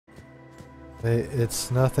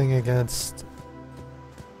It's nothing against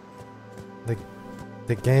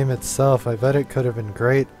the game itself. I bet it could have been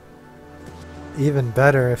great, even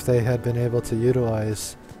better if they had been able to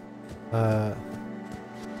utilize the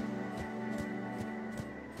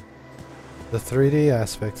 3D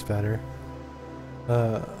aspects better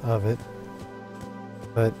of it,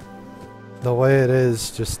 but the way it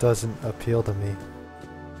is just doesn't appeal to me.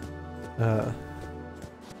 You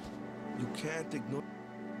can't ignore.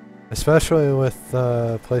 Especially with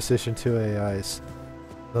PlayStation 2 AIs.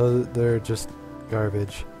 They're just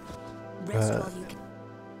garbage.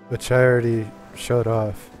 Which I already showed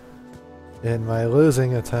off. In my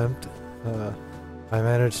losing attempt, I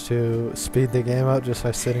managed to speed the game up just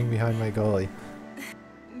by sitting behind my goalie.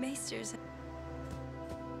 Maesters.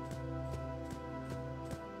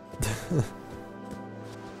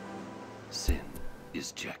 Sin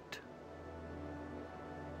is checked.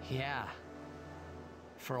 Yeah.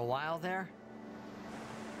 For a while there?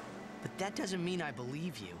 But that doesn't mean I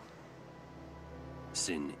believe you.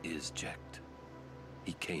 Sin is checked.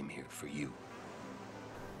 He came here for you.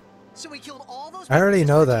 So he killed all those I already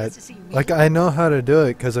know that. to see me? Like, I know how to do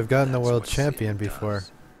it because I've gotten the world champion before.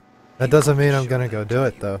 That doesn't mean I'm gonna go do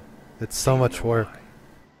it though. It's so much work.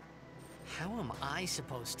 How am I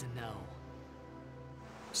supposed to know?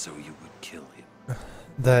 So you would kill him.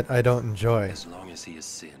 That I don't enjoy. As long as he is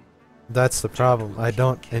Sin. That's the problem. I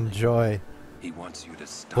don't enjoy He wants you to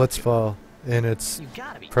stop Blitzball in its You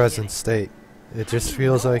gotta be present kidding. state. It How just do you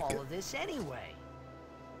feels know like all of this anyway?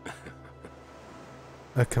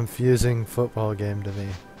 a confusing football game to me.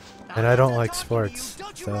 And I don't like sports,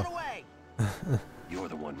 Don't you so... run away. You're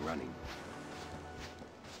the one running.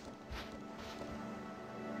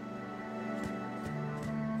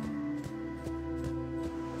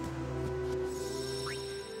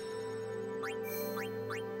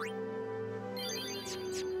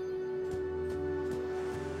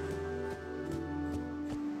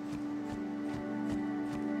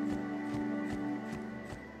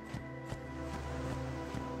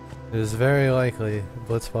 It is very likely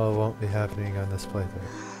Blitzball won't be happening on this playthrough.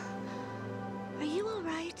 Are you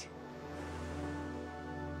alright?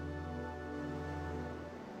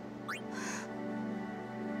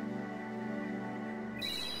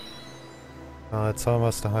 Well, it's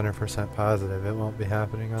almost 100% positive it won't be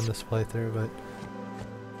happening on this playthrough, but...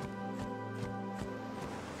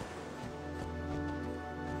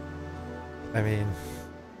 I mean...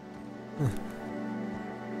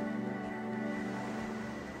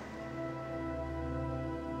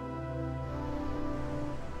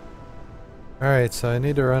 Alright, so I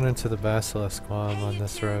need to run into the Basilisk while I'm on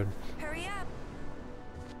this road. Hurry up.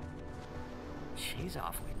 She's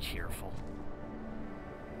awfully cheerful.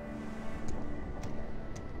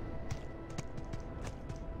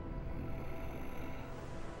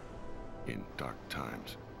 In dark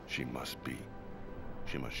times, she must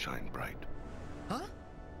shine bright. Huh?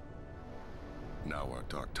 Now are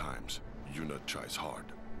dark times. Yuna tries hard.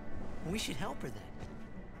 We should help her then.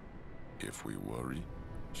 If we worry,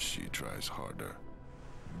 she tries harder.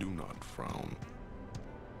 Do not frown.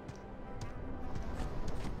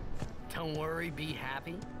 Don't worry, be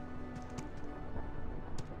happy.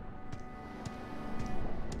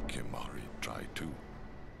 Kimari try too.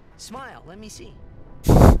 Smile, let me see.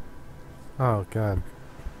 Oh god.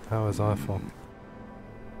 That was awful.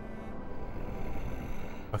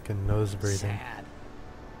 Fucking nose breathing. Sad.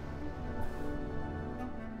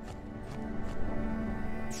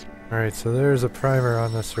 Alright, so there's a primer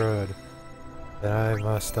on this road. That I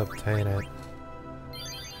must obtain it.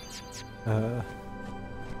 I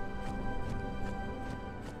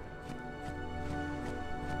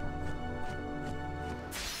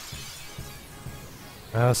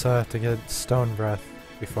also have to get stone breath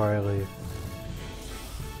before I leave.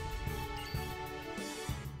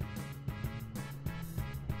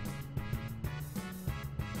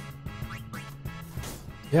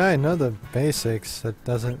 Yeah, I know the basics. That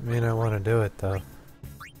doesn't mean I want to do it, though.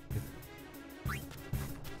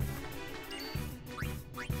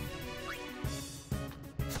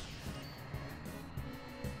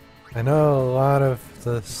 I know a lot of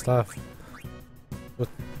the stuff with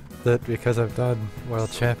it because I've done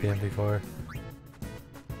World Champion before.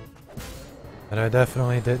 And I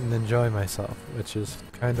definitely didn't enjoy myself, which is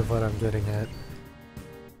kind of what I'm getting at.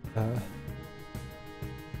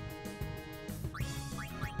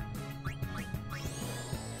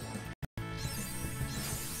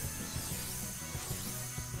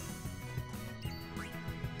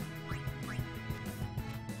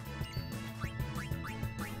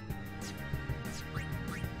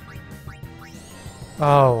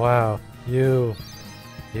 Oh wow, you.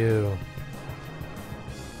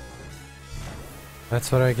 That's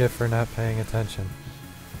what I get for not paying attention.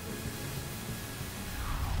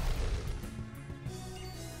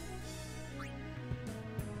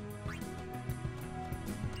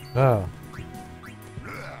 Oh.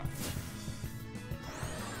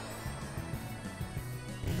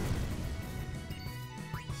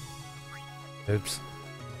 Oops.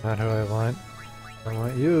 Not who I want. I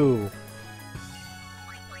want you!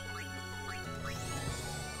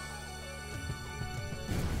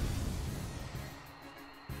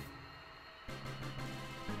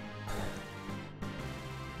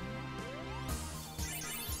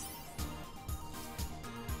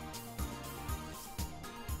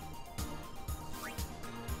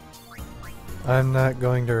 I'm not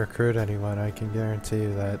going to recruit anyone, I can guarantee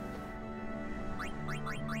you that.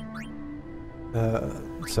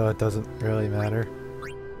 So it doesn't really matter.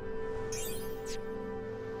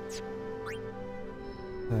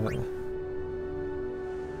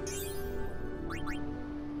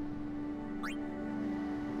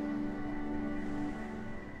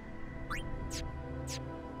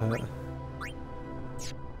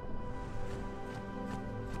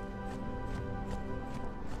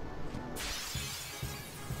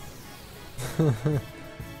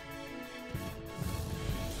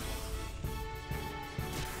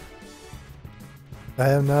 I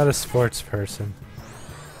am not a sports person.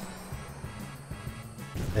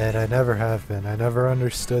 And I never have been. I never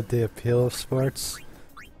understood the appeal of sports,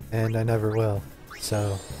 and I never will.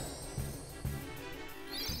 So,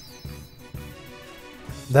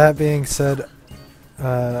 that being said,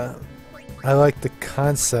 I like the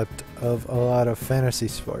concept of a lot of fantasy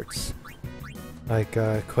sports, like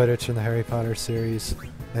Quidditch in the Harry Potter series,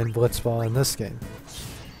 and Blitzball in this game.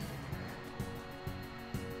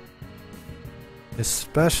 His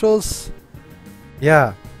specials?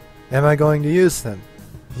 Yeah. Am I going to use them?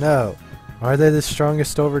 No. Are they the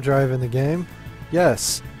strongest overdrive in the game?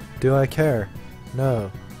 Yes. Do I care?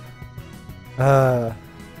 No.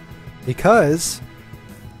 Because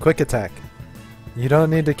quick attack. You don't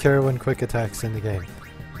need to care when quick attack's in the game.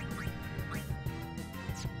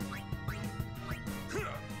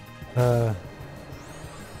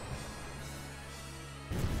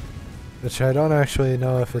 Which I don't actually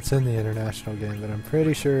know if it's in the international game, but I'm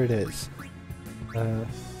pretty sure it is.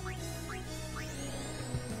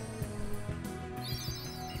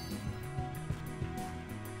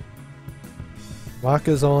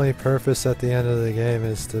 Maka's only purpose at the end of the game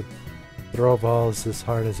is to throw balls as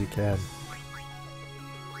hard as he can.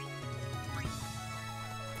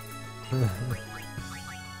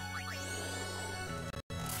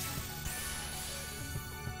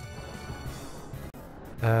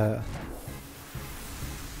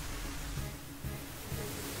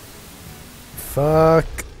 Fuck.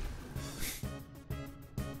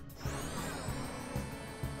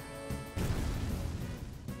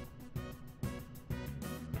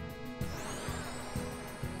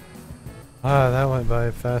 Ah, that went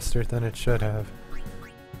by faster than it should have.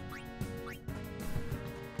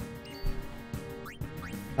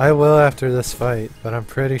 I will after this fight, but I'm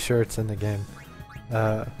pretty sure it's in the game.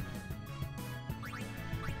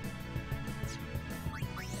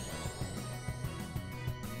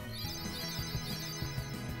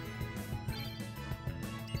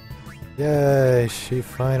 Yay, she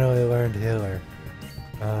finally learned Healer.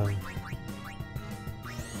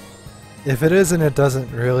 If it isn't, it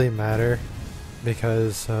doesn't really matter,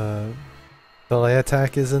 because delay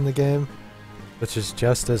attack is in the game, which is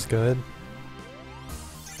just as good.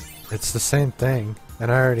 It's the same thing,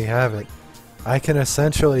 and I already have it. I can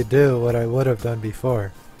essentially do what I would have done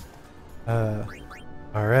before.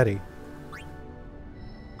 Already.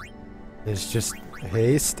 It's just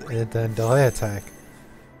haste and then delay attack.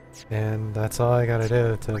 And that's all I gotta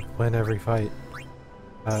do to win every fight.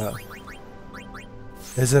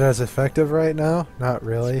 Is it as effective right now? Not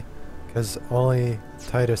really, because only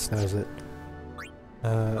Titus knows it.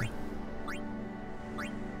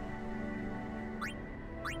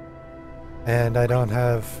 And I don't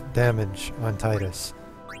have damage on Titus.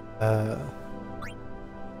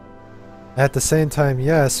 At the same time,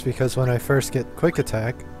 yes, because when I first get quick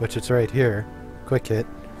attack, which it's right here, quick hit,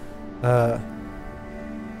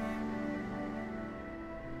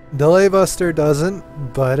 Delay Buster doesn't,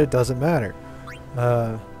 but it doesn't matter.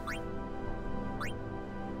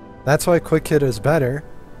 That's why quick hit is better,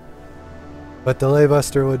 but Delay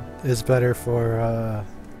Buster is better for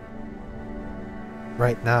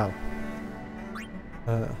right now.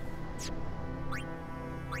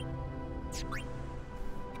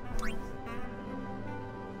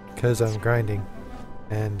 Because I'm grinding,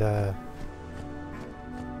 and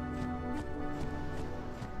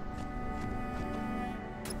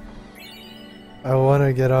I want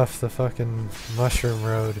to get off the fucking mushroom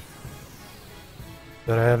road.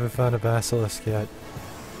 But I haven't found a basilisk yet.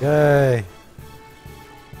 Yay!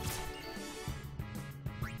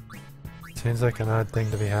 Seems like an odd thing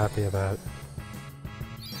to be happy about.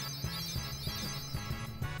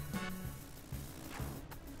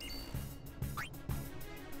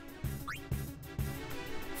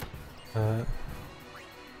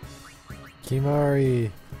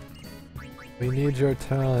 Kimari! We need your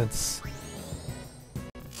talents.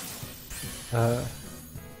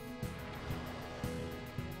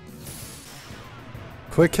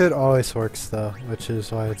 Quick hit always works though, which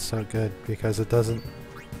is why it's so good, because it doesn't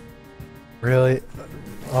really,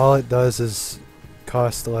 all it does is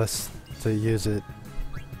cost less to use it,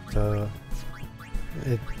 so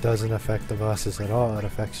it doesn't affect the bosses at all, it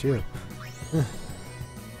affects you.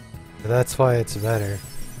 That's why it's better.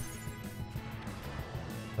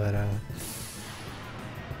 But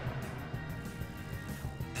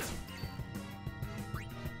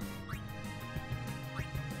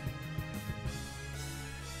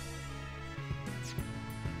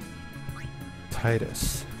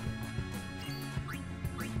Titus.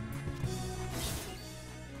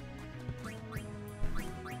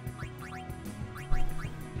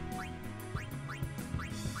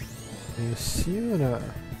 Yusuna.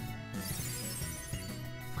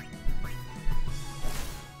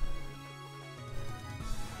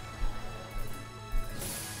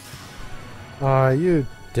 Aw, you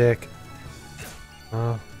dick.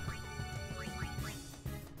 Oh.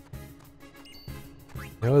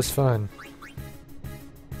 It was fun.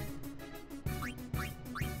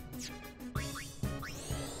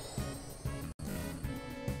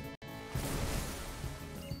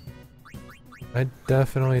 I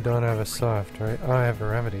definitely don't have a soft, right? Oh, I have a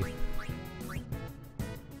remedy.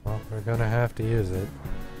 Well, we're gonna have to use it.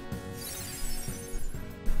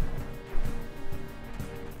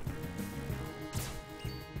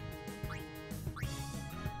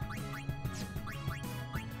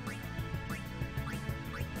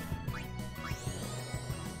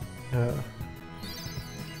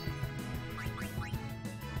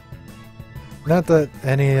 Not that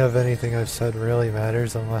anything I've said really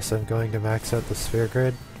matters unless I'm going to max out the sphere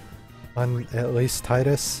grid on at least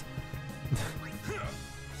Titus.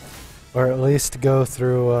 Or at least go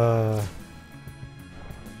through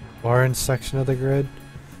orange section of the grid.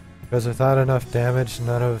 Because without enough damage,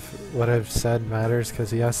 none of what I've said matters, because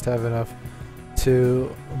he has to have enough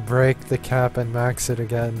to break the cap and max it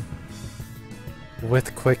again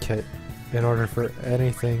with quick hit in order for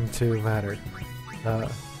anything to matter.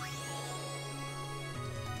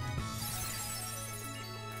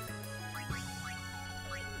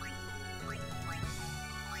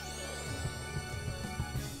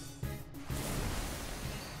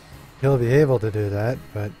 He'll be able to do that,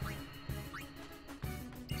 but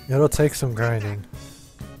it'll take some grinding.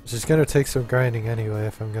 Which is gonna take some grinding anyway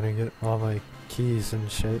if I'm gonna get all my keys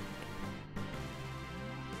and shit.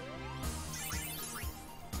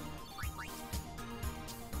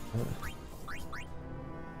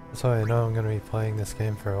 That's why I know I'm gonna be playing this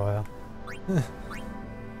game for a while.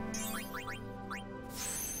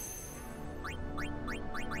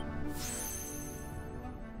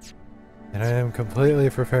 And I am completely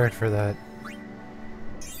prepared for that.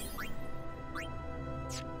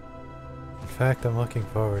 In fact, I'm looking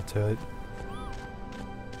forward to it.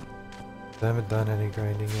 I haven't done any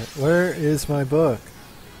grinding yet. Where is my book?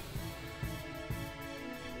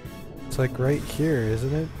 It's like right here,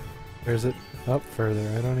 isn't it? Or is it up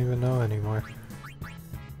further? I don't even know anymore.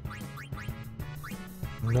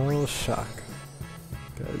 No shock.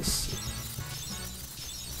 Guys.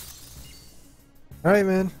 Alright,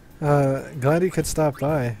 man. Glad you could stop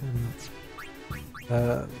by.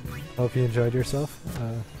 And, hope you enjoyed yourself.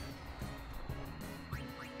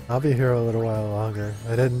 I'll be here a little while longer.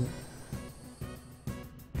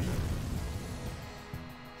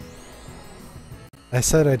 I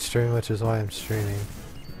said I'd stream, which is why I'm streaming.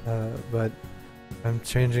 But I'm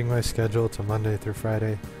changing my schedule to Monday through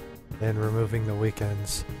Friday and removing the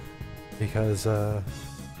weekends because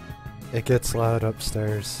it gets loud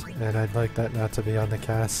upstairs and I'd like that not to be on the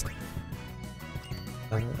cast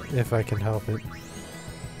if I can help it.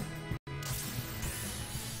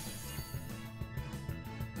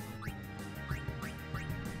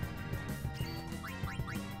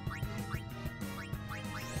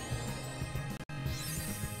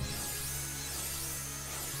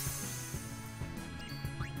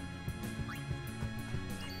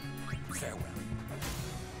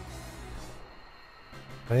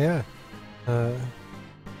 But yeah,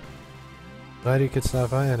 glad you could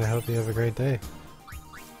stop by and I hope you have a great day.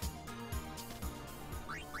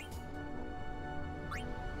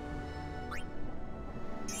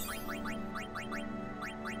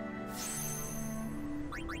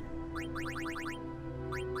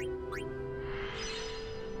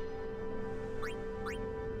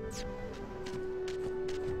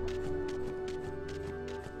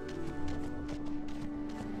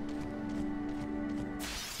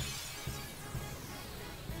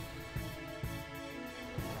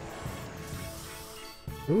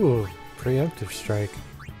 Ooh, preemptive strike.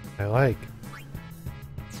 I like.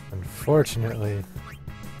 Unfortunately,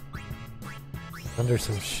 under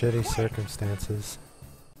some shitty circumstances.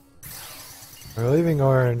 We're leaving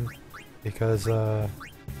Orin because, we're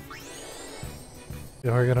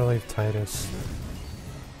gonna leave Titus.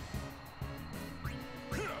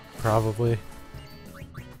 Probably.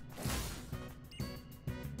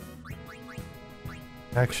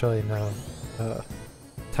 Actually, no.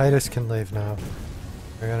 Titus can leave now.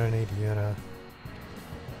 We're gonna need Yuna.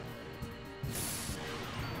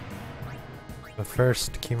 But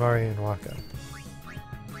first, Kimari and Waka.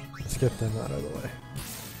 Let's get them out of the way.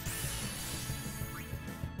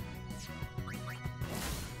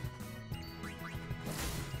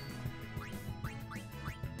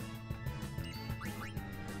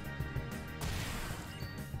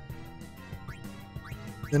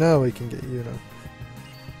 And now we can get Yuna.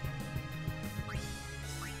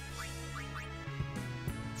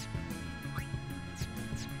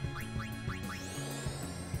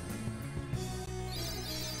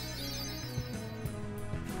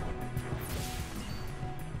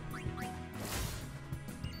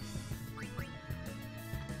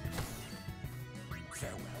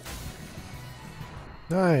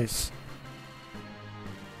 Nice.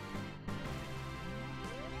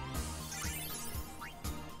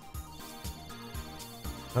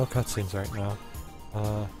 No cutscenes right now.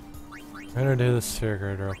 I'm gonna do this tier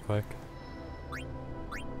grid real quick.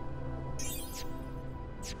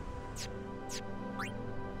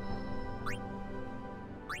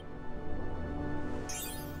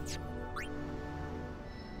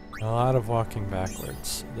 A lot of walking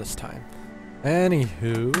backwards this time.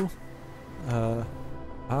 Anywho,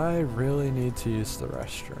 I really need to use the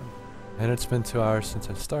restroom. And it's been 2 hours since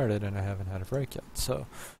I started and I haven't had a break yet. So,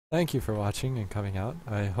 thank you for watching and coming out.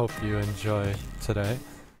 I hope you enjoy today.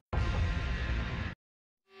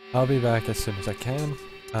 I'll be back as soon as I can.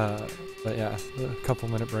 But yeah, a couple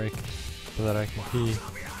minute break so that I can pee.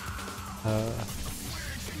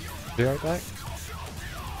 Be right back.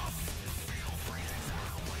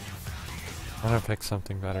 I'm gonna pick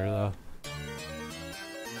something better though.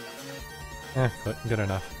 But good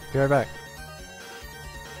enough. Be right back.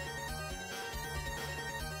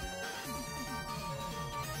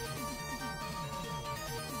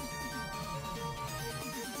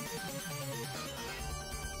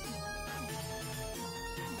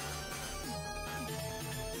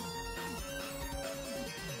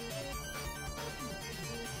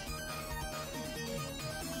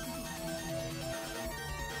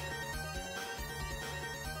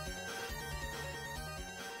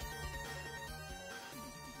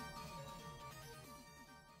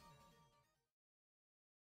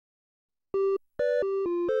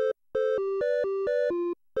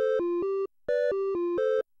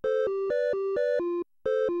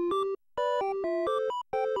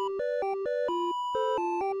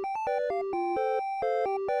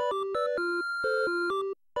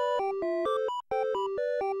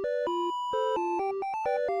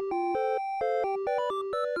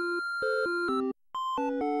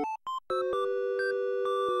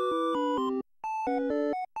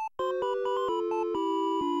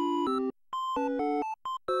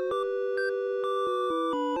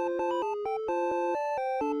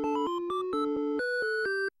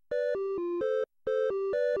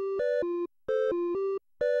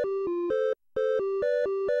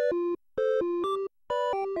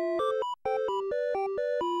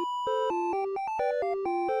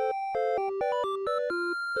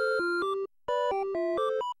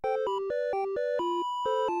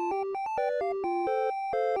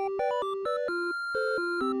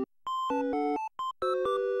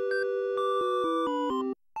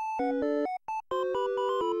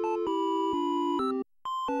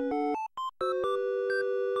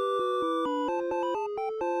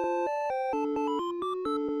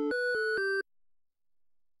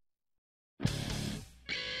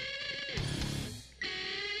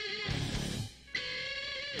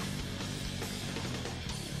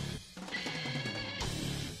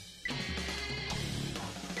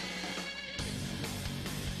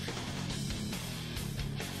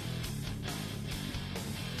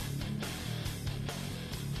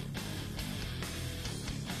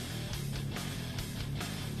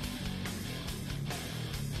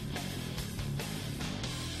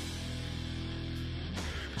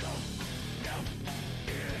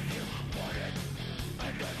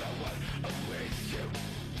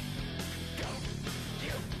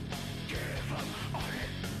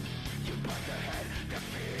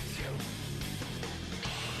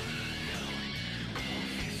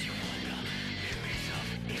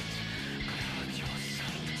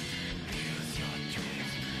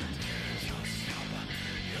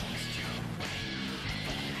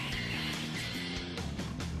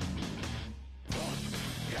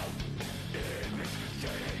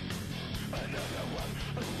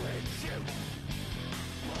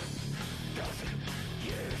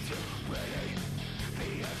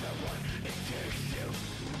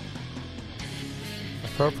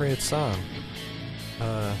 appropriate song.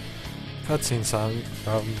 Cutscene song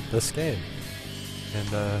from this game.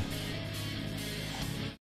 And,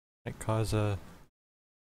 might cause a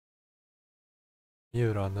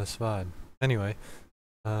mute on this VOD. Anyway,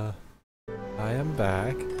 I am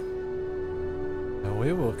back. And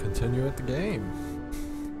we will continue with the game.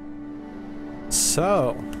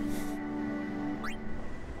 So...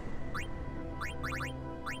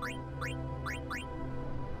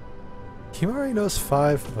 Himari knows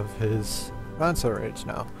 5 of his Monster Rage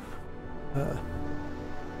now.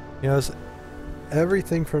 He knows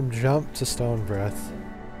everything from Jump to Stone Breath.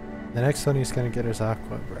 The next one he's gonna get is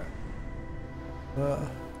Aqua Breath.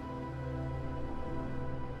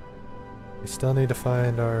 We still need to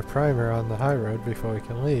find our primer on the high road before we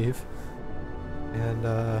can leave. And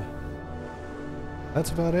that's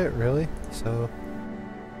about it really. So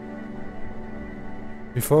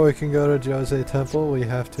before we can go to Jose Temple, we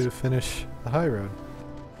have to finish the high road.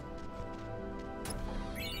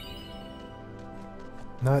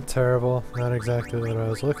 Not terrible, not exactly what I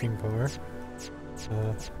was looking for.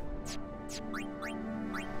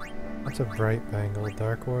 That's a bright bangle,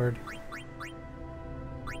 Dark Ward.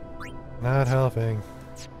 Not helping.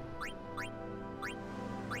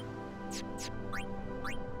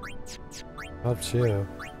 Helps you.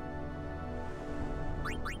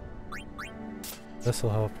 This'll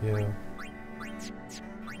help you.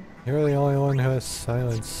 You're the only one who has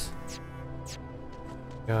silence.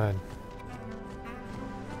 God.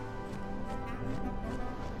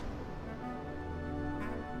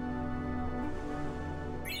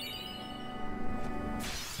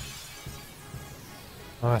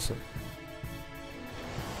 Awesome.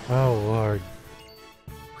 Oh lord.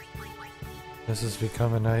 This has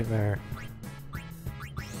become a nightmare.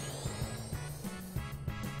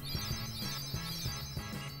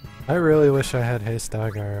 I really wish I had Haste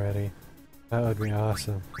Dog already. That would be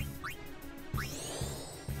awesome.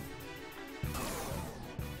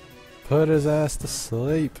 Put his ass to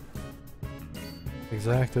sleep.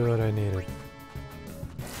 Exactly what I needed.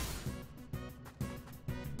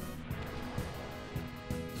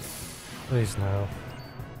 Please no.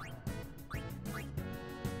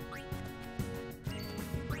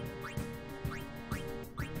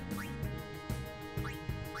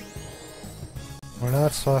 We're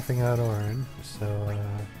not swapping out Orin, so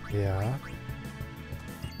yeah.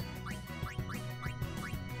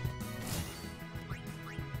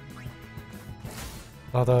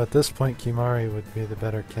 Although at this point Kimari would be the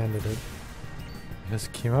better candidate. Because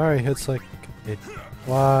Kimari hits like it.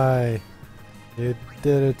 Why? You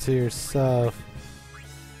did it to yourself.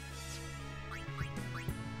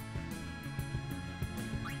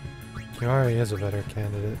 Kimari is a better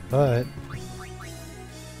candidate, but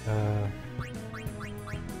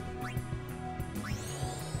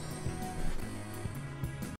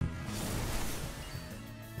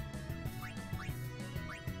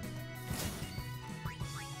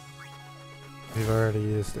we've already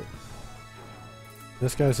used it.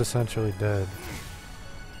 This guy's essentially dead.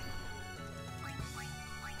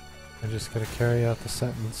 I'm just gonna carry out the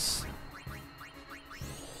sentence.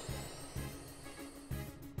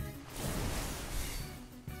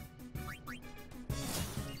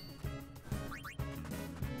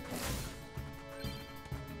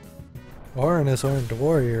 Orin has learned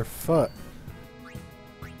Warrior, fuck.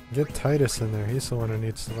 Get Titus in there, he's the one who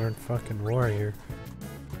needs to learn fucking Warrior.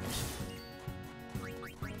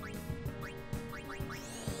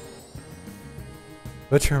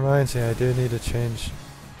 Which reminds me, I do need to change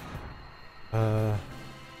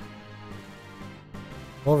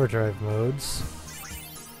overdrive modes.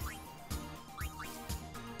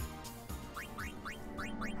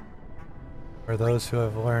 For those who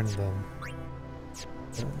have learned them.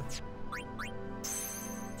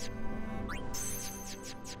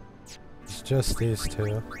 It's just these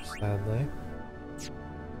two, sadly.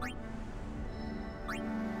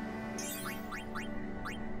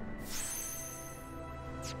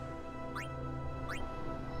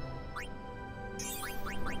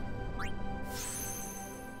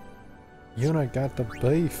 Yuna got the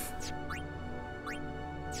beef.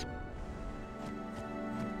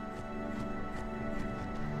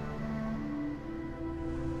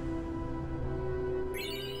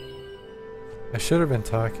 I should have been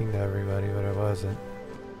talking to everybody, but I wasn't.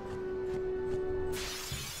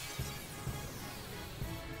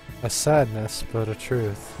 A sadness, but a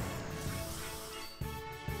truth.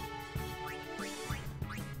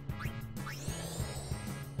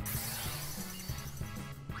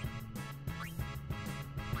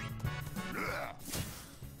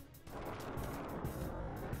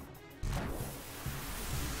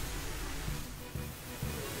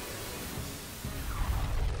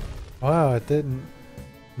 Wow, it didn't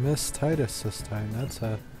miss Titus this time. That's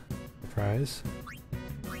a surprise.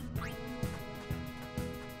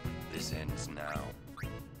 This ends now.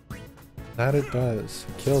 That it does.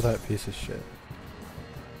 Kill that piece of shit.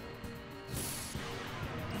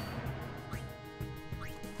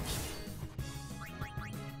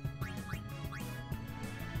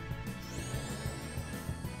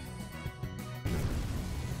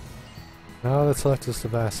 Now that's left is the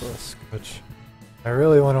Basilisk, which I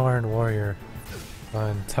really want to learn Warrior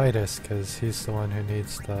on Titus, because he's the one who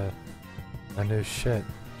needs the new shit.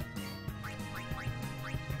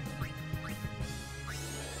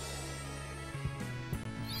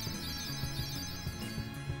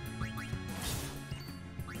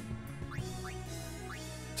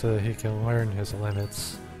 So that he can learn his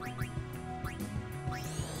limits.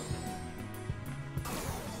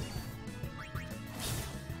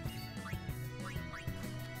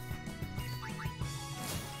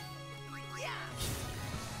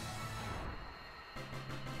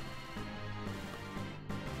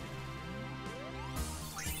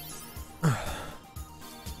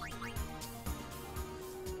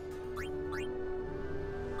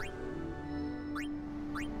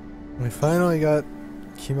 We finally got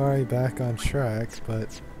Kimari back on track,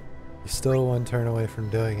 but he's still one turn away from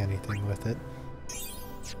doing anything with it.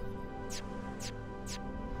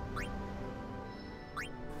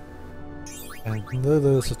 And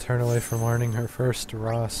Lulu's a turn away from learning her first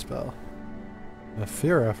raw spell.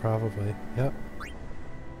 Fira, probably. Yep.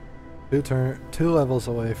 Two levels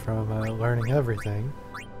away from learning everything.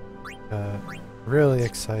 Really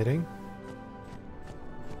exciting.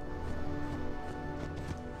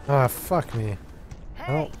 Ah, fuck me. I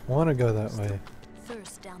don't want to go that way.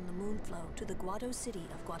 First down the Moonflow to the Guado city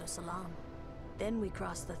of Guadosalam. Then we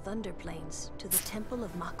cross the Thunder Plains to the Temple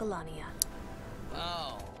of Makalania.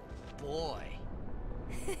 Oh, boy.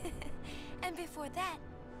 And before that,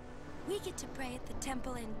 we get to pray at the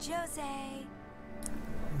temple in Jose.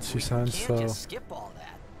 She sounds Can't so just skip all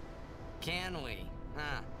that, can we?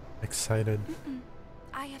 Huh? excited.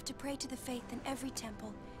 I have to pray to the faith in every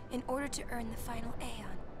temple in order to earn the final Aeon.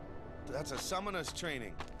 That's a summoner's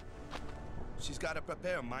training. She's got to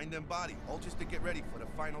prepare mind and body, all just to get ready for the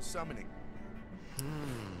final summoning.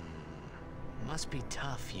 Must be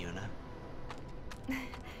tough, Yuna.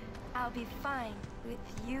 I'll be fine with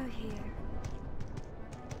you here.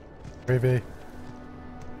 Creepy.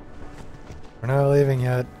 We're not leaving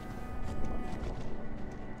yet.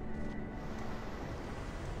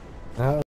 Not